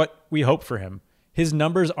 This is what we hope for him. His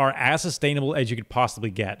numbers are as sustainable as you could possibly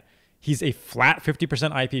get. He's a flat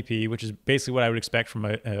 50% IPP, which is basically what I would expect from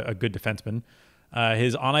a good defenseman.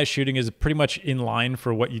 His on-ice shooting is pretty much in line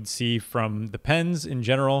for what you'd see from the Pens in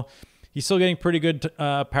general. He's still getting pretty good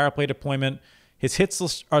power play deployment. His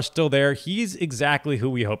hits are still there. He's exactly who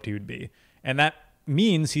we hoped he would be. And that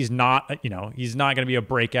means he's not going to be a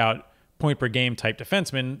breakout point per game type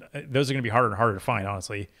defenseman. Those are going to be harder and harder to find,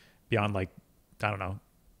 honestly, beyond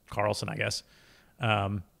Carlson, I guess.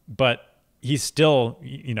 But he's still,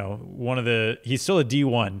 he's still a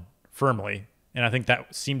D1 firmly. And I think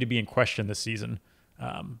that seemed to be in question this season.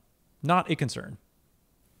 Not a concern.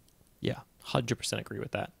 Yeah, 100% agree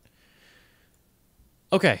with that.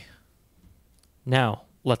 Okay. Now,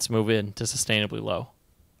 let's move into Sustainably Low.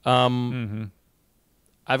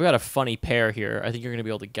 I've got a funny pair here. I think you're going to be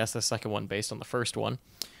able to guess the second one based on the first one.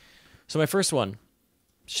 So my first one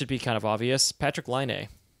should be kind of obvious. Patrick Laine.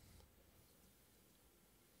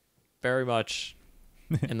 Very much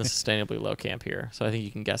in the Sustainably Low camp here. So I think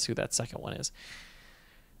you can guess who that second one is.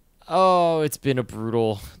 Oh, it's been a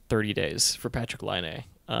brutal 30 days for Patrick Laine.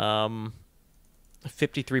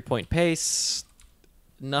 53-point pace.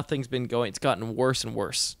 Nothing's been going. It's gotten worse and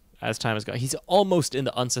worse as time has gone. He's almost in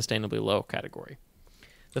the unsustainably low category.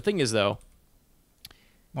 The thing is, though,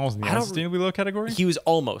 Almost in the I don't. unsustainably low category? He was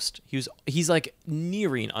almost. He's like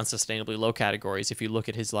nearing unsustainably low categories if you look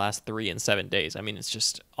at his last 3 and 7 days. I mean, it's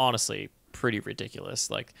just honestly pretty ridiculous.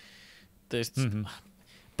 Like there's,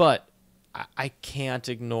 but I can't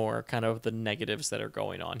ignore kind of the negatives that are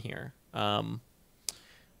going on here.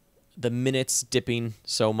 The minutes dipping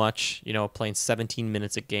so much, playing 17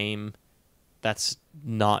 minutes a game. That's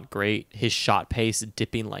not great. His shot pace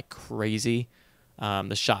dipping like crazy.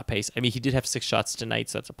 The shot pace. I mean, he did have 6 shots tonight,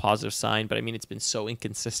 so that's a positive sign. But I mean, it's been so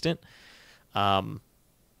inconsistent.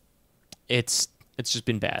 It's just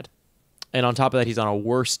been bad. And on top of that, he's on a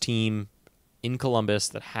worse team in Columbus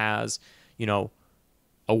that has, a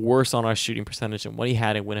worse on-ice shooting percentage than what he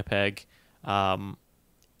had in Winnipeg.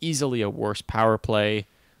 Easily a worse power play.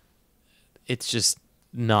 It's just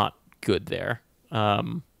not good there.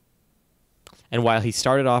 And while he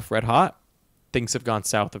started off red hot, things have gone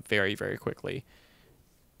south very, very quickly.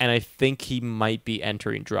 And I think he might be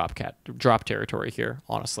entering drop territory here,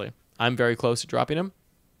 honestly. I'm very close to dropping him.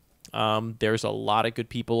 There's a lot of good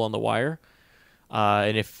people on the wire.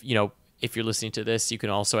 And if you're listening to this, you can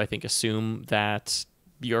also, I think, assume that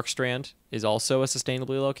Bjorkstrand is also a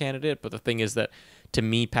sustainably low candidate. But the thing is that, to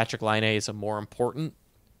me, Patrick Laine is a more important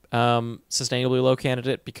sustainably low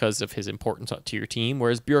candidate because of his importance to your team,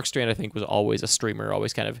 whereas Bjorkstrand, I think, was always a streamer,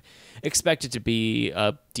 always kind of expected to be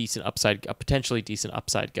a potentially decent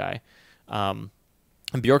upside guy. And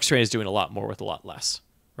Bjorkstrand is doing a lot more with a lot less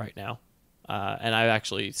right now. And I've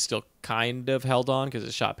actually still kind of held on because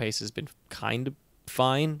his shot pace has been kind of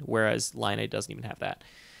fine, whereas Laine doesn't even have that.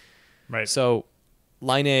 Right. So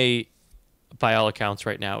Laine, by all accounts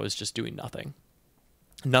right now, is just doing nothing.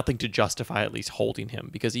 Nothing to justify at least holding him,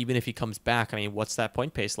 because even if he comes back, I mean, what's that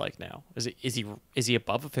point pace like now? Is he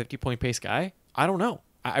above a 50-point pace guy? I don't know.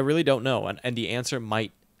 I really don't know, and the answer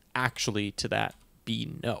might actually to that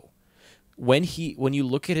be no. When you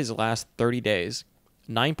look at his last 30 days,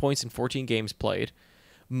 9 points in 14 games played,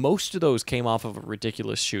 most of those came off of a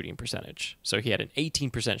ridiculous shooting percentage. So he had an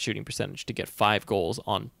 18% shooting percentage to get 5 goals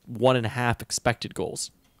on 1.5 expected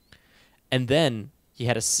goals, and then he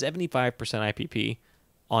had a 75% IPP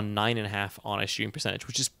on 9.5 on-ice shooting percentage,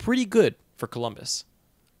 which is pretty good for Columbus.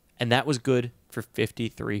 And that was good for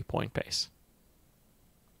 53-point pace.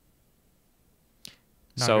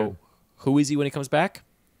 Not so good. Who is he when he comes back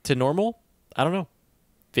to normal? I don't know.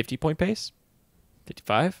 50-point pace?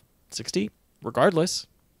 55? 60? Regardless,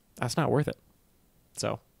 that's not worth it.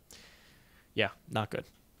 So, yeah, not good.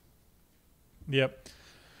 Yep.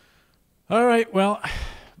 All right, well,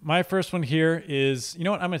 my first one here is, you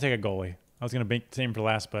know what? I'm going to take a goalie. I was going to make the same for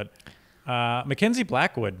last, but Mackenzie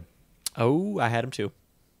Blackwood. Oh, I had him too.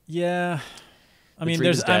 Yeah. I mean, dream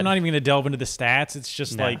is dead. I'm not even going to delve into the stats. It's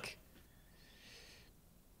just like,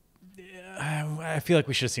 I feel like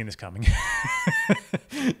we should have seen this coming.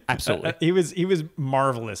 Absolutely. He was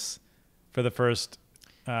marvelous for the first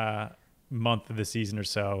month of the season or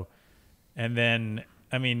so. And then,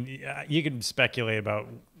 I mean, you can speculate about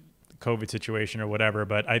the COVID situation or whatever,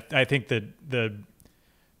 but I think that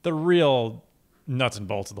the real nuts and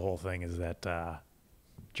bolts of the whole thing is that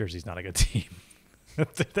Jersey's not a good team,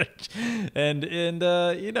 and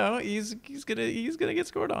he's gonna get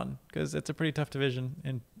scored on because it's a pretty tough division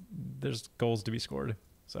and there's goals to be scored.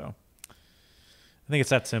 So I think it's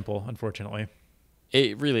that simple, unfortunately.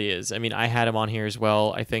 It really is. I mean, I had him on here as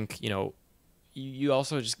well. I think you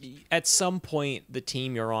also just at some point the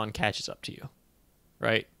team you're on catches up to you,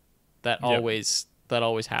 right? That always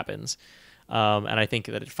happens. And I think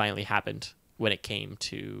that it finally happened when it came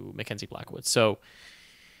to Mackenzie Blackwood. So,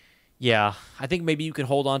 yeah, I think maybe you can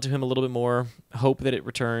hold on to him a little bit more, hope that it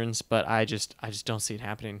returns, but I just don't see it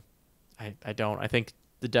happening. I don't. I think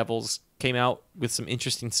the Devils came out with some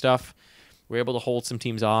interesting stuff. We're able to hold some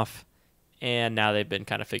teams off, and now they've been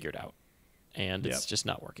kind of figured out, and it's just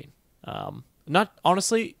not working. Not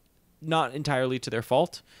entirely to their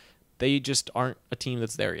fault. They just aren't a team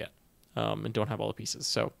that's there yet, and don't have all the pieces.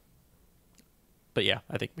 So. But yeah,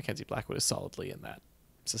 I think Mackenzie Blackwood is solidly in that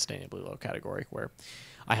sustainably low category where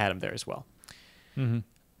I had him there as well. Mm-hmm.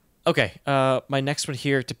 Okay, my next one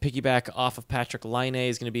here to piggyback off of Patrick Laine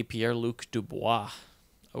is going to be Pierre-Luc Dubois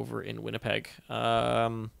over in Winnipeg.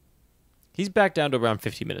 He's back down to around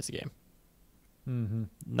 50 minutes a game. Mm-hmm.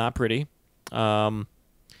 Not pretty.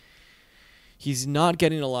 He's not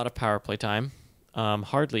getting a lot of power play time.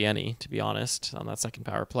 Hardly any, to be honest, on that second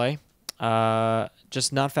power play.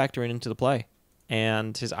 Just not factoring into the play.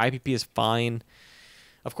 And his IPP is fine.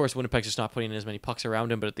 Of course, Winnipeg's just not putting in as many pucks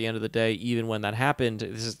around him, but at the end of the day, even when that happened,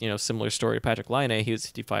 this is similar story to Patrick Laine. He was a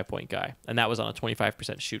 55-point guy, and that was on a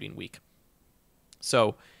 25% shooting week.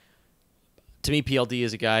 So, to me, PLD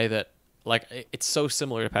is a guy that like it's so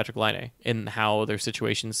similar to Patrick Laine in how their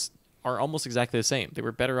situations are almost exactly the same. They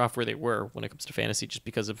were better off where they were when it comes to fantasy just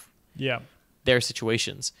because of their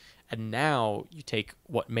situations. And now you take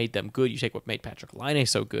what made them good, you take what made Patrick Laine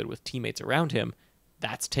so good with teammates around him,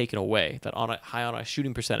 that's taken away. That high on a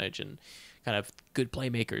shooting percentage and kind of good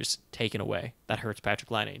playmakers taken away. That hurts Patrick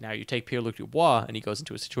Laine. Now you take Pierre-Luc Dubois and he goes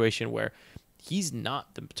into a situation where he's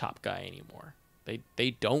not the top guy anymore.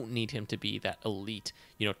 They don't need him to be that elite,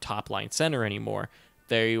 top line center anymore.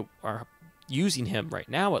 They are using him right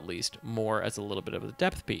now, at least, more as a little bit of a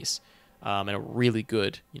depth piece, and a really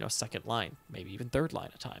good, second line, maybe even third line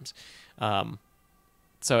at times.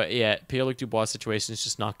 So yeah, Pierre-Luc Dubois' situation is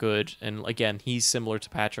just not good. And again, he's similar to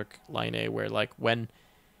Patrick Laine, where like when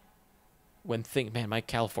my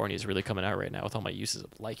California is really coming out right now with all my uses of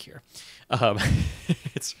like here.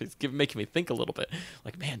 It's making me think a little bit.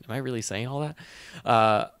 Like, man, am I really saying all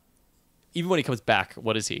that? Even when he comes back,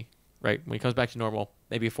 what is he? Right, when he comes back to normal,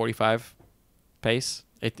 maybe a 45 pace.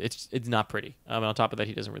 It's not pretty. On top of that,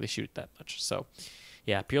 he doesn't really shoot that much. So,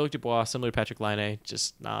 yeah, Pierre-Luc Dubois, similar to Patrick Laine,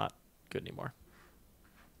 just not good anymore.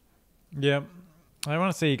 Yeah, I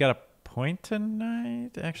want to say he got a point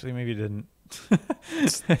tonight. Actually, maybe he didn't.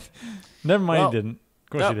 Never mind, he didn't. Of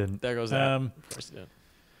course he didn't. There goes that. Of course he did.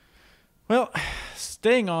 Well,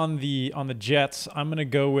 staying on the Jets, I'm going to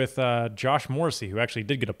go with Josh Morrissey, who actually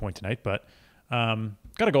did get a point tonight, but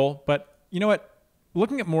got a goal. But you know what?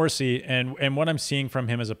 Looking at Morrissey and what I'm seeing from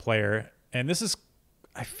him as a player, and this is,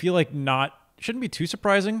 I feel like shouldn't be too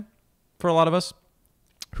surprising for a lot of us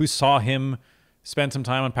who saw him spend some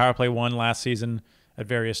time on Power Play 1 last season at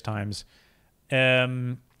various times.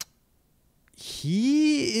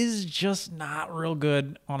 He is just not real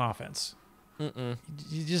good on offense.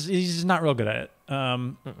 He's just not real good at it.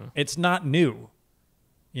 It's not new.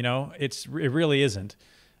 It really isn't.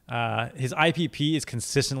 His IPP is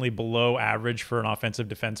consistently below average for an offensive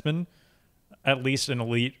defenseman, at least an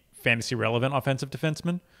elite fantasy relevant offensive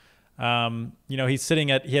defenseman. He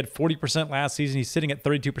had 40% last season. He's sitting at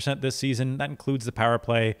 32% this season. That includes the power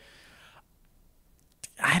play.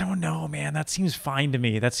 I don't know, man. That seems fine to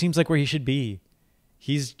me. That seems like where he should be.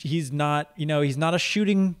 He's not a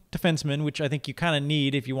shooting defenseman, which I think you kind of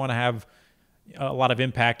need if you want to have a lot of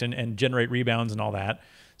impact and generate rebounds and all that.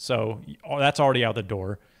 So that's already out the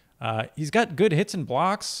door. He's got good hits and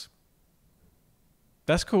blocks.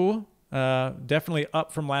 That's cool. Definitely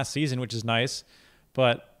up from last season, which is nice.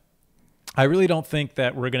 But I really don't think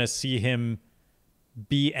that we're going to see him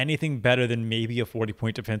be anything better than maybe a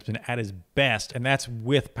 40-point defenseman at his best, and that's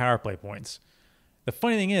with power play points. The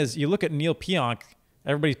funny thing is, you look at Neil Pionk,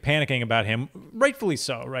 everybody's panicking about him, rightfully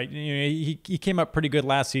so, right? He came up pretty good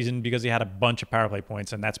last season because he had a bunch of power play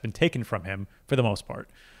points, and that's been taken from him for the most part.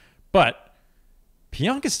 But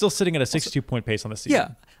Pionk is still sitting at a 62-point pace on the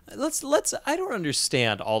season. Yeah, let's. I don't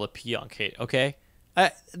understand all the Pionk hate. Okay,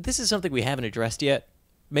 this is something we haven't addressed yet.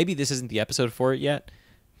 Maybe this isn't the episode for it yet,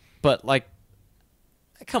 but like,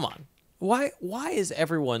 come on. Why is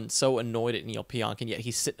everyone so annoyed at Neil Pionk and yet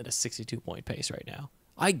he's sitting at a 62-point pace right now?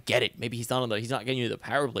 I get it. Maybe he's not getting you the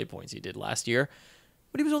power play points he did last year,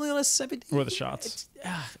 but he was only on a 70. Or the shots.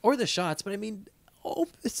 But I mean,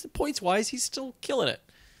 it's points wise, he's still killing it.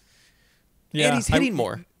 Yeah, and he's hitting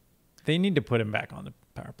more. They need to put him back on the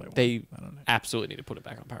power play. They absolutely need to put him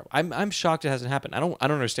back on power play. I'm shocked it hasn't happened. I don't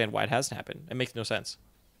understand why it hasn't happened. It makes no sense.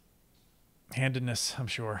 Handedness, I'm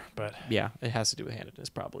sure, but yeah, it has to do with handedness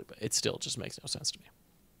probably, but it still just makes no sense to me.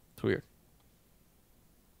 It's weird.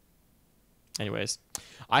 Anyways,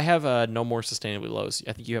 I have no more sustainably lows.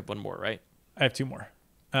 I think you have one more, right? I have two more.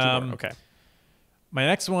 Okay. My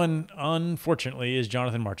next one, unfortunately, is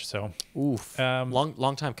Jonathan Marchessault. Oof.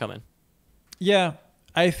 Long time coming. Yeah,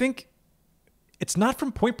 I think it's not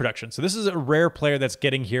from point production. So this is a rare player that's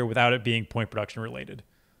getting here without it being point production related.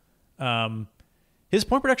 His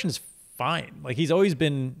point production is fine. Like, he's always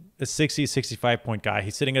been a 60, 65 point guy.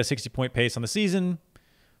 He's sitting at a 60-point pace on the season.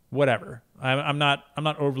 Whatever. I'm not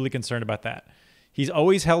overly concerned about that. He's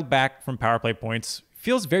always held back from power play points.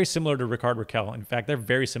 Feels very similar to Rickard Rakell. In fact, they're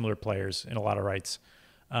very similar players in a lot of rights.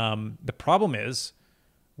 The problem is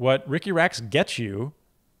what Ricky Rax gets you,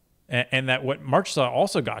 and that what Marchessault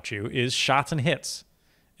also got you, is shots and hits.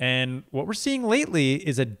 And what we're seeing lately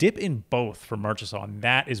is a dip in both for Marchessault, and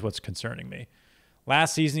that is what's concerning me.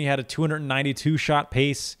 Last season, he had a 292 shot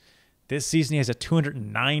pace. This season, he has a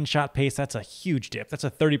 209 shot pace. That's a huge dip. That's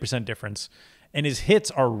a 30% difference. And his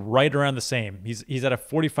hits are right around the same. He's at a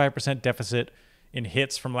 45% deficit in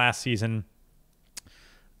hits from last season.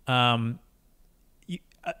 I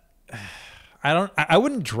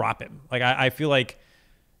wouldn't drop him. Like, I feel like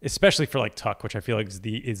especially for like Tuck, which I feel like is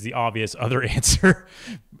the obvious other answer,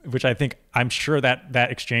 which I'm sure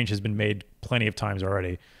that exchange has been made plenty of times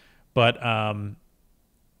already. But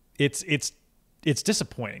it's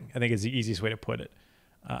disappointing, I think, is the easiest way to put it.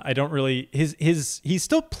 I don't really he's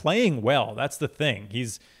still playing well. That's the thing.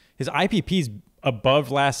 His IPP's above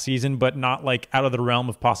last season, but not like out of the realm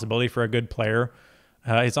of possibility for a good player.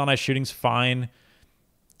 His on ice shooting's fine.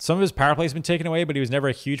 Some of his power play's been taken away, but he was never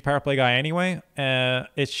a huge power play guy anyway.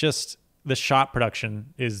 It's just the shot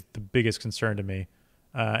production is the biggest concern to me,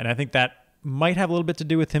 and I think that might have a little bit to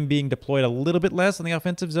do with him being deployed a little bit less in the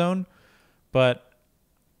offensive zone. But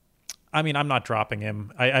I mean, I'm not dropping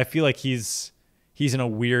him. I feel like he's in a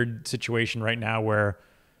weird situation right now where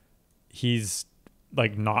he's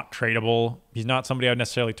like not tradable. He's not somebody I would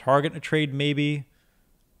necessarily target in a trade, maybe.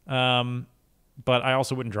 But I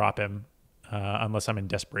also wouldn't drop him unless I'm in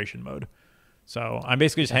desperation mode. So I'm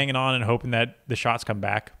basically just hanging on and hoping that the shots come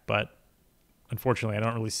back. But unfortunately, I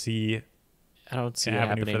don't really see. I don't see an it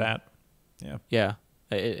avenue happening. for that. Yeah.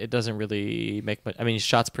 It doesn't really make much. I mean,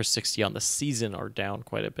 shots per 60 on the season are down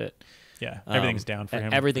quite a bit. Yeah, everything's down for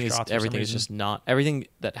him. Everything is just not. Everything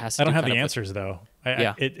that has to. I don't have the answers though.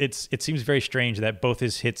 It seems very strange that both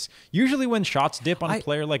his hits. Usually, when shots dip on a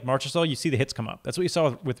player like Marchessault, you see the hits come up. That's what you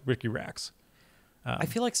saw with Ricky Rax. I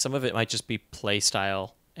feel like some of it might just be play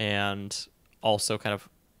style and also kind of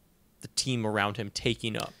the team around him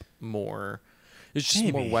taking up more. There's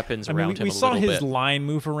just more weapons around him. We saw his line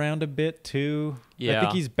move around a bit too. Yeah, I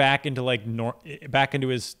think he's back into back into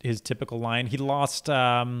his typical line. He lost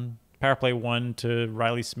power play 1 to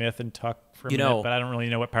Riley Smith and Tuck for a minute, but I don't really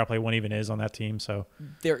know what power play 1 even is on that team. So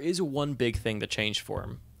there is one big thing that changed for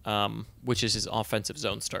him, which is his offensive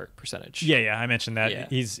zone start percentage. Yeah, I mentioned that.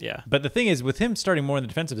 But the thing is, with him starting more in the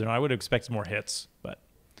defensive zone, I would expect more hits. But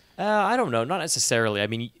I don't know, not necessarily. I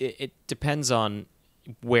mean, it depends on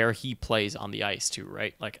where he plays on the ice too,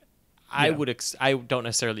 right? Like, I don't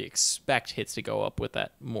necessarily expect hits to go up with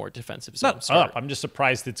that more defensive zone not start. up. I'm just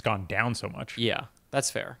surprised it's gone down so much. Yeah, that's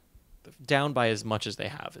fair. Down by as much as they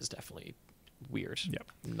have is definitely weird.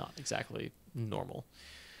 Yep. Not exactly normal.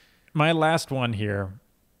 My last one here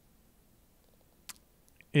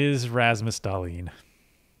is Rasmus Dahlin.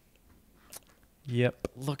 Yep.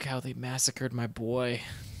 Look how they massacred my boy.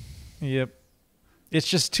 Yep. It's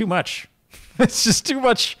just too much. It's just too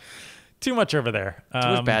much over there. Too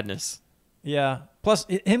much badness. Yeah. Plus,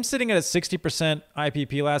 him sitting at a 60%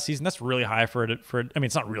 IPP last season, that's really high for I mean,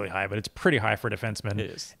 it's not really high, but it's pretty high for a defenseman.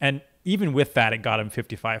 It is. And even with that, it got him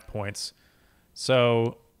 55 points.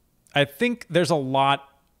 So I think there's a lot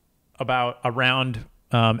around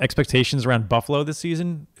expectations around Buffalo this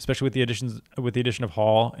season, especially with the addition of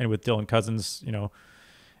Hall and with Dylan Cousins,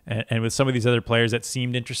 and with some of these other players that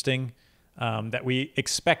seemed interesting. That we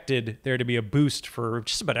expected there to be a boost for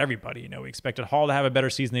just about everybody. We expected Hall to have a better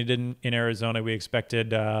season than he did in Arizona. We expected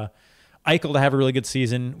Eichel to have a really good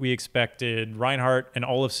season. We expected Reinhart and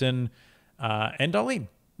Olofsson and Dahlin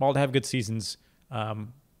all to have good seasons.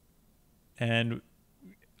 And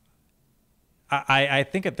I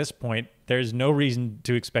think at this point, there's no reason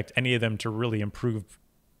to expect any of them to really improve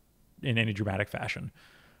in any dramatic fashion.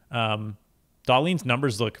 Dahlin's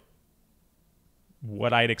numbers look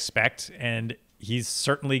what I'd expect, and he's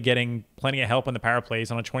certainly getting plenty of help in the power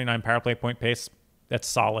plays on a 29 power play point pace. That's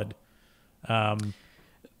solid.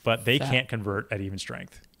 But they can't convert at even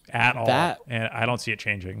strength at all, and I don't see it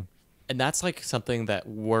changing. And that's like something that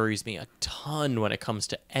worries me a ton when it comes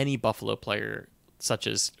to any Buffalo player, such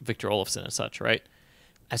as Victor Olofsson and such, right?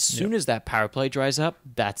 As soon as that power play dries up,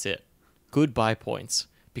 that's it. Goodbye points,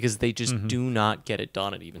 because they just do not get it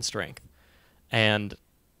done at even strength. And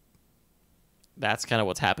that's kind of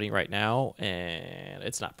what's happening right now, and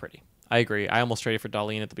it's not pretty. I agree. I almost traded for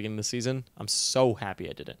Dahlin at the beginning of the season. I'm so happy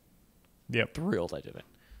I did it. Yep. Thrilled I did it.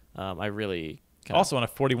 I really... Also on a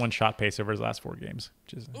 41 shot pace over his last 4 games.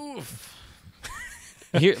 Which is oof.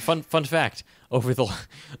 Here, fun fact: over the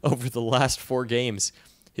last 4 games,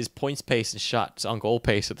 his points pace and shots on goal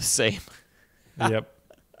pace are the same. Yep.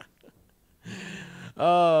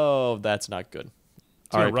 Oh, that's not good.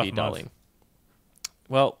 R.I.P. Dahlin.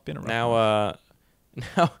 Well,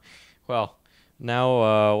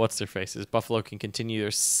 now, what's their faces? Buffalo can continue their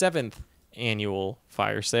 7th annual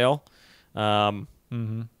fire sale.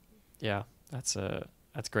 Yeah, that's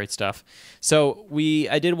great stuff. So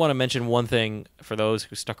I did want to mention one thing for those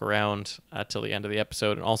who stuck around till the end of the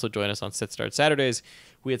episode and also join us on Sit Start Saturdays.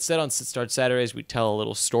 We had said on Sit Start Saturdays we'd tell a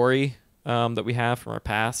little story that we have from our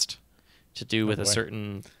past to do with a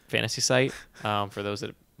certain fantasy site. For those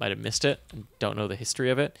that might have missed it and don't know the history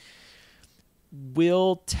of it,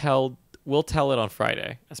 we'll tell it on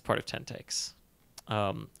Friday as part of 10 Takes.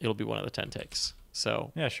 it'll be one of the 10 takes.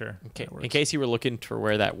 So Yeah, sure. in case you were looking for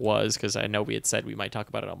where that was, because I know we had said we might talk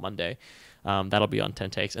about it on Monday, that'll be on 10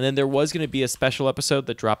 takes. And then there was going to be a special episode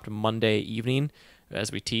that dropped Monday evening,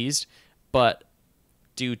 as we teased, but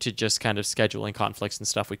due to just kind of scheduling conflicts and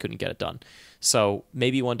stuff, we couldn't get it done. So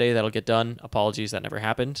maybe one day that'll get done. Apologies, that never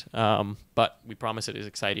happened. But we promise it is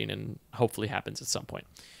exciting and hopefully happens at some point.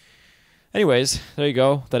 Anyways, there you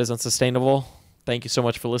go. That is Unsustainable. Thank you so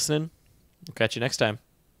much for listening. We'll catch you next time.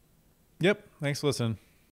 Yep. Thanks for listening.